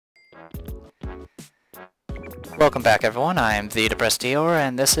Welcome back, everyone. I'm the depressed Eador,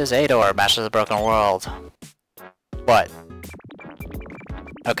 and this is Eador, Masters of the Broken World. What?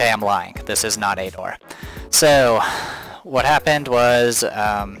 Okay, I'm lying. This is not Eador. So, what happened was,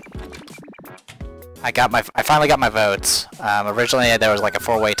 I finally got my votes. Originally there was like a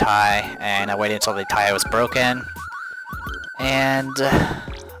 4-way tie, and I waited until the tie was broken. And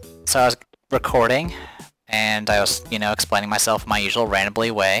so I was recording, and I was, explaining myself in my usual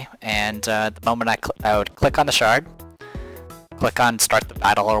randomly way, and the moment I would click on the shard, click on start the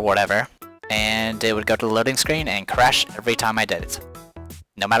battle or whatever, and it would go to the loading screen and crash every time I did it.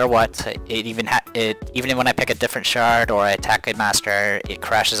 No matter what, even when I pick a different shard or I attack a master, it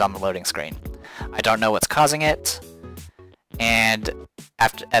crashes on the loading screen. I don't know what's causing it, and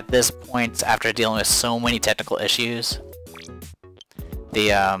at this point, after dealing with so many technical issues,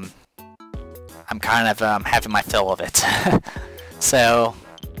 I'm kind of having my fill of it. So,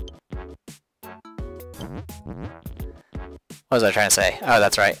 what was I trying to say? Oh,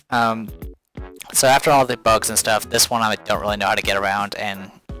 that's right. So after all the bugs and stuff, this one I don't really know how to get around, and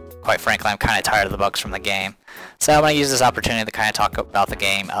quite frankly, I'm kind of tired of the bugs from the game. So I'm going to use this opportunity to kind of talk about the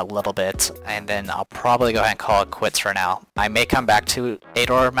game a little bit, and then I'll probably go ahead and call it quits for now. I may come back to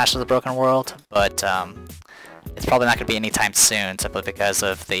Eador, Masters of the Broken World, but it's probably not going to be anytime soon, simply because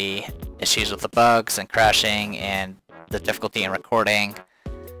of the issues with the bugs and crashing and the difficulty in recording,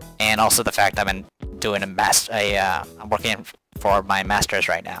 and also the fact I'm doing I'm working for my masters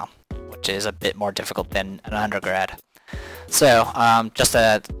right now, which is a bit more difficult than an undergrad. So, just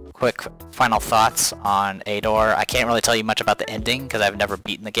a quick final thoughts on Eador. I can't really tell you much about the ending because I've never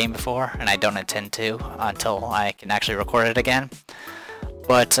beaten the game before, and I don't intend to until I can actually record it again.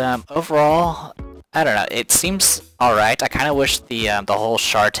 But overall, I don't know, it seems alright. I kind of wish the whole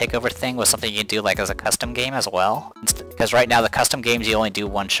shard takeover thing was something you could do like as a custom game as well. Because right now the custom games you only do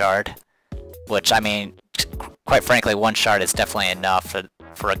one shard. Which, I mean, quite frankly, one shard is definitely enough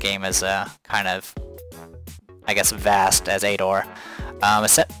for a game as kind of, I guess, vast as Eador.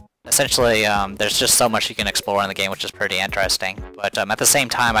 Essentially, there's just so much you can explore in the game, which is pretty interesting. But at the same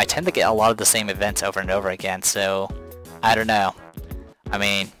time, I tend to get a lot of the same events over and over again, so I don't know. I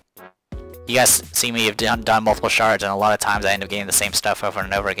mean, you guys see me have done multiple shards, and a lot of times I end up getting the same stuff over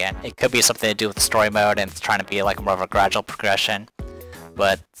and over again. It could be something to do with the story mode, and it's trying to be like more of a gradual progression,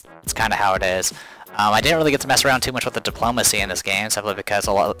 but it's kind of how it is. I didn't really get to mess around too much with the diplomacy in this game, simply because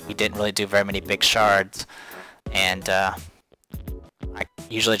we didn't really do very many big shards, and I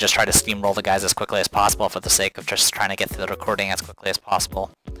usually just try to steamroll the guys as quickly as possible for the sake of just trying to get through the recording as quickly as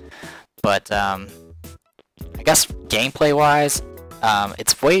possible. But I guess gameplay-wise,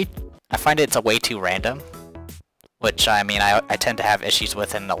 I find it's a way too random, which, I mean, I tend to have issues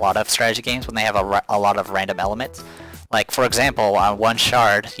with in a lot of strategy games when they have a lot of random elements. Like, for example, on one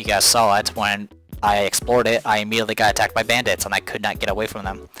shard, you guys saw it, when I explored it, I immediately got attacked by bandits, and I could not get away from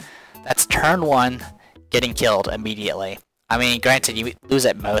them. That's turn 1, getting killed immediately. I mean, granted, you lose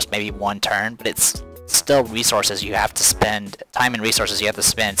at most maybe one turn, but it's still resources you have to spend, time and resources you have to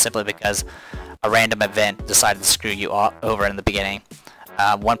spend simply because a random event decided to screw you over in the beginning.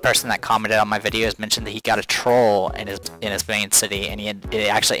 One person that commented on my videos mentioned that he got a troll in his main city, and it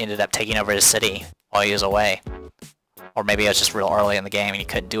actually ended up taking over his city while he was away. Or maybe it was just real early in the game and he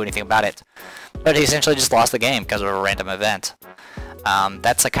couldn't do anything about it. But he essentially just lost the game because of a random event.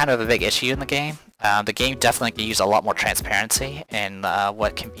 That's a kind of a big issue in the game. The game definitely could use a lot more transparency in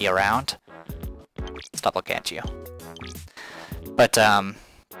what can be around. Stop looking at you. But,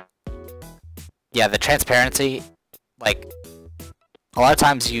 yeah, the transparency, like, a lot of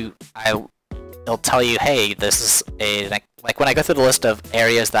times it'll tell you, hey, this is like when I go through the list of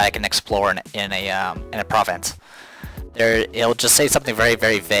areas that I can explore in a province, it'll just say something very,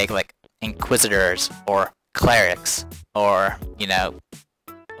 very vague, like inquisitors or clerics, or, what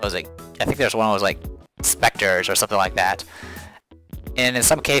was it? I think there's one that was like specters or something like that. And in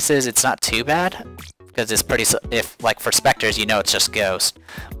some cases, it's not too bad, because it's pretty, like for specters, it's just ghosts.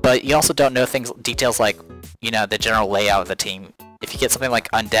 But you also don't know details like, the general layout of the team. If you get something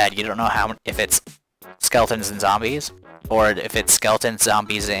like undead, you don't know if it's skeletons and zombies, or if it's skeletons,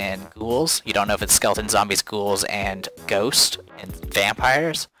 zombies, and ghouls. You don't know if it's skeletons, zombies, ghouls, and ghosts, and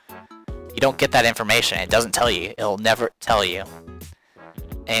vampires. You don't get that information. It doesn't tell you. It'll never tell you.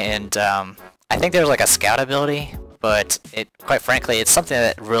 And I think there's like a scout ability, but quite frankly, it's something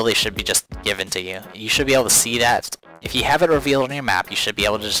that really should be just given to you. You should be able to see that. If you have it revealed on your map, you should be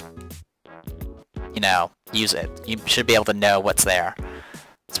able to just, use it. You should be able to know what's there.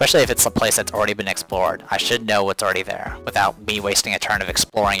 Especially if it's a place that's already been explored. I should know what's already there, without me wasting a turn of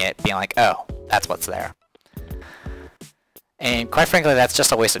exploring it, being like, oh, that's what's there. And quite frankly, that's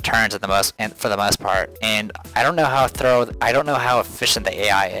just a waste of turns for the most part. And I don't know how efficient the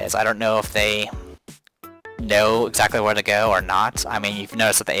AI is. I don't know if they know exactly where to go or not. I mean, you've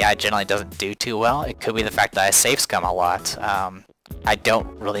noticed that the AI generally doesn't do too well. It could be the fact that I save scum a lot. I don't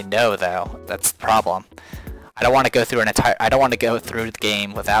really know though. That's the problem. I don't want to go through the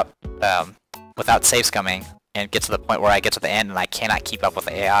game without save scumming and get to the point where I get to the end and I cannot keep up with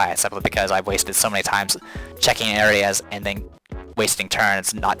the AI simply because I've wasted so many times checking areas and then wasting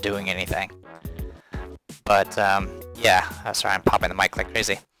turns not doing anything. But yeah, sorry, I'm popping the mic like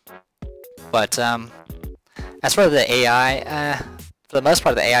crazy. But as for the AI, for the most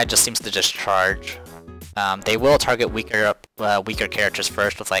part, the AI just seems to just charge. They will target weaker characters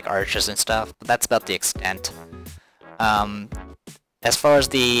first with like archers and stuff, but that's about the extent. As far as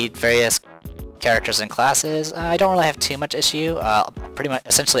the various characters and classes, I don't really have too much issue. Pretty much,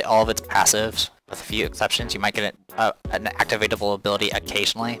 essentially all of it's passives, with a few exceptions. You might get an activatable ability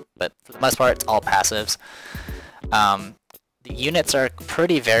occasionally, but for the most part, it's all passives. The units are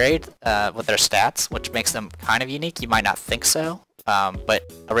pretty varied with their stats, which makes them kind of unique. You might not think so,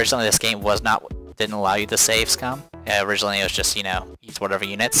 but originally this game didn't allow you to save scum. Originally it was just, use whatever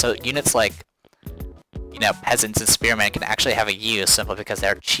units. So units like, peasants and spearmen can actually have a use simply because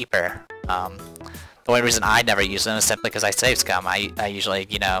they're cheaper. The only reason I never use them is simply because I save scum. I usually,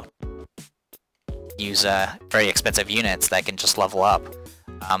 use very expensive units that can just level up.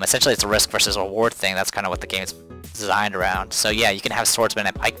 Essentially it's a risk versus reward thing. That's kind of what the game's designed around. So yeah, you can have swordsmen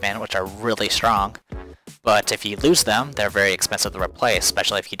and pikemen, which are really strong, but if you lose them, they're very expensive to replace,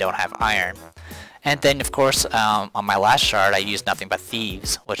 especially if you don't have iron. And then, of course, on my last shard, I used nothing but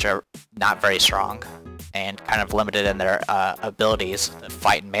thieves, which are not very strong and kind of limited in their abilities to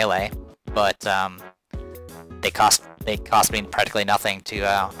fight in melee, but they cost me practically nothing to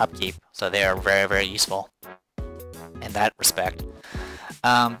upkeep, so they are very, very useful in that respect.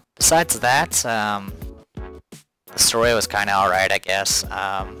 Besides that, the story was kind of alright, I guess.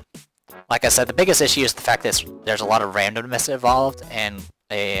 Like I said, the biggest issue is the fact that there's a lot of randomness involved, and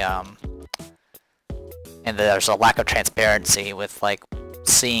there's a lack of transparency with like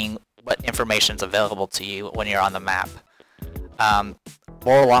seeing what information is available to you when you're on the map.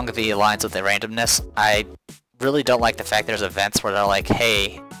 More along the lines of the randomness, I really don't like the fact there's events where they're like,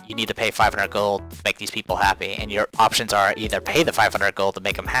 hey, you need to pay 500 gold to make these people happy, and your options are either pay the 500 gold to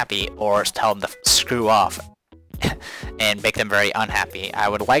make them happy, or tell them to screw off and make them very unhappy. I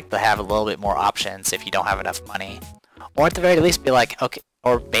would like to have a little bit more options if you don't have enough money. Or at the very least be like, okay,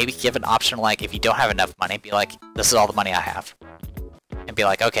 or maybe give an option like, if you don't have enough money, be like, this is all the money I have. And be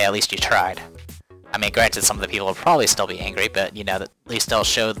like, okay, at least you tried. I mean, granted, some of the people will probably still be angry, but, at least they'll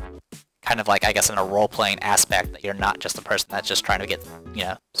show kind of like, I guess, in a role-playing aspect that you're not just the person that's just trying to get,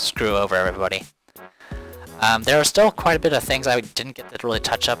 screw over everybody. There are still quite a bit of things I didn't get to really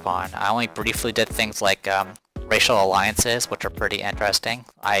touch up on. I only briefly did things like racial alliances, which are pretty interesting.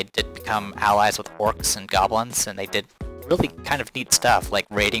 I did become allies with orcs and goblins, and they did really kind of neat stuff, like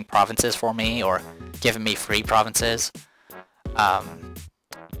raiding provinces for me, or giving me free provinces.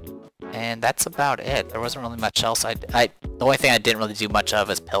 And that's about it. There wasn't really much else. The only thing I didn't really do much of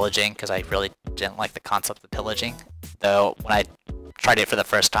is pillaging, because I really didn't like the concept of pillaging. Though, when I tried it for the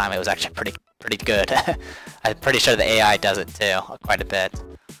first time, it was actually pretty good. I'm pretty sure the AI does it too, quite a bit.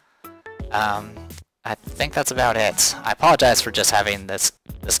 I think that's about it. I apologize for just having this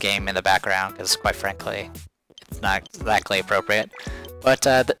game in the background, because quite frankly, it's not exactly appropriate. But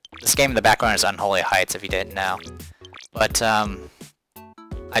this game in the background is Unholy Heights, if you didn't know. But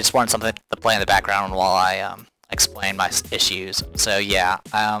I just wanted something to play in the background while I explain my issues. So yeah,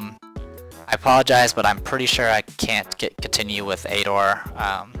 I apologize, but I'm pretty sure I can't continue with Eador,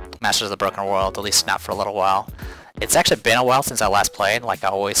 Masters of the Broken World, at least not for a little while. It's actually been a while since I last played, like I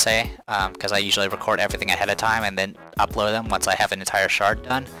always say, because I usually record everything ahead of time and then upload them once I have an entire shard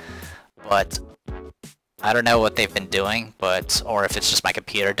done. But I don't know what they've been doing, or if it's just my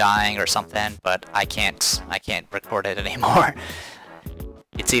computer dying or something, but I can't record it anymore.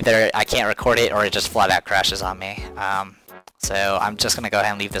 It's either I can't record it or it just flat out crashes on me. So I'm just going to go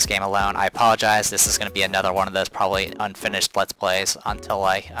ahead and leave this game alone. I apologize, this is going to be another one of those probably unfinished Let's Plays until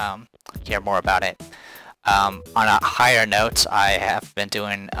I hear more about it. On a higher note, I have been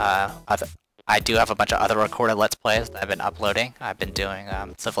doing, I do have a bunch of other recorded Let's Plays that I've been uploading. I've been doing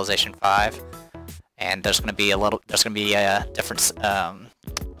Civilization 5, and there's going to be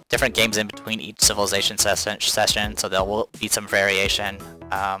different games in between each Civilization session, so there will be some variation.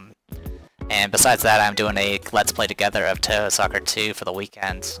 And besides that, I'm doing a Let's Play together of Toho Soccer 2 for the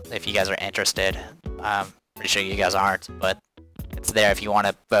weekends, if you guys are interested. Pretty sure you guys aren't, but it's there if you want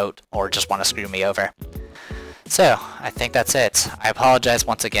to vote or just want to screw me over. So, I think that's it. I apologize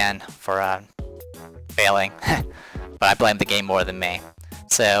once again for failing, but I blame the game more than me.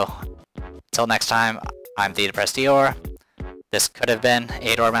 So, until next time, I'm the Depressed Eador. This could have been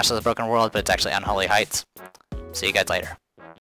Eador Masters of the Broken World, but it's actually Unholy Heights. See you guys later.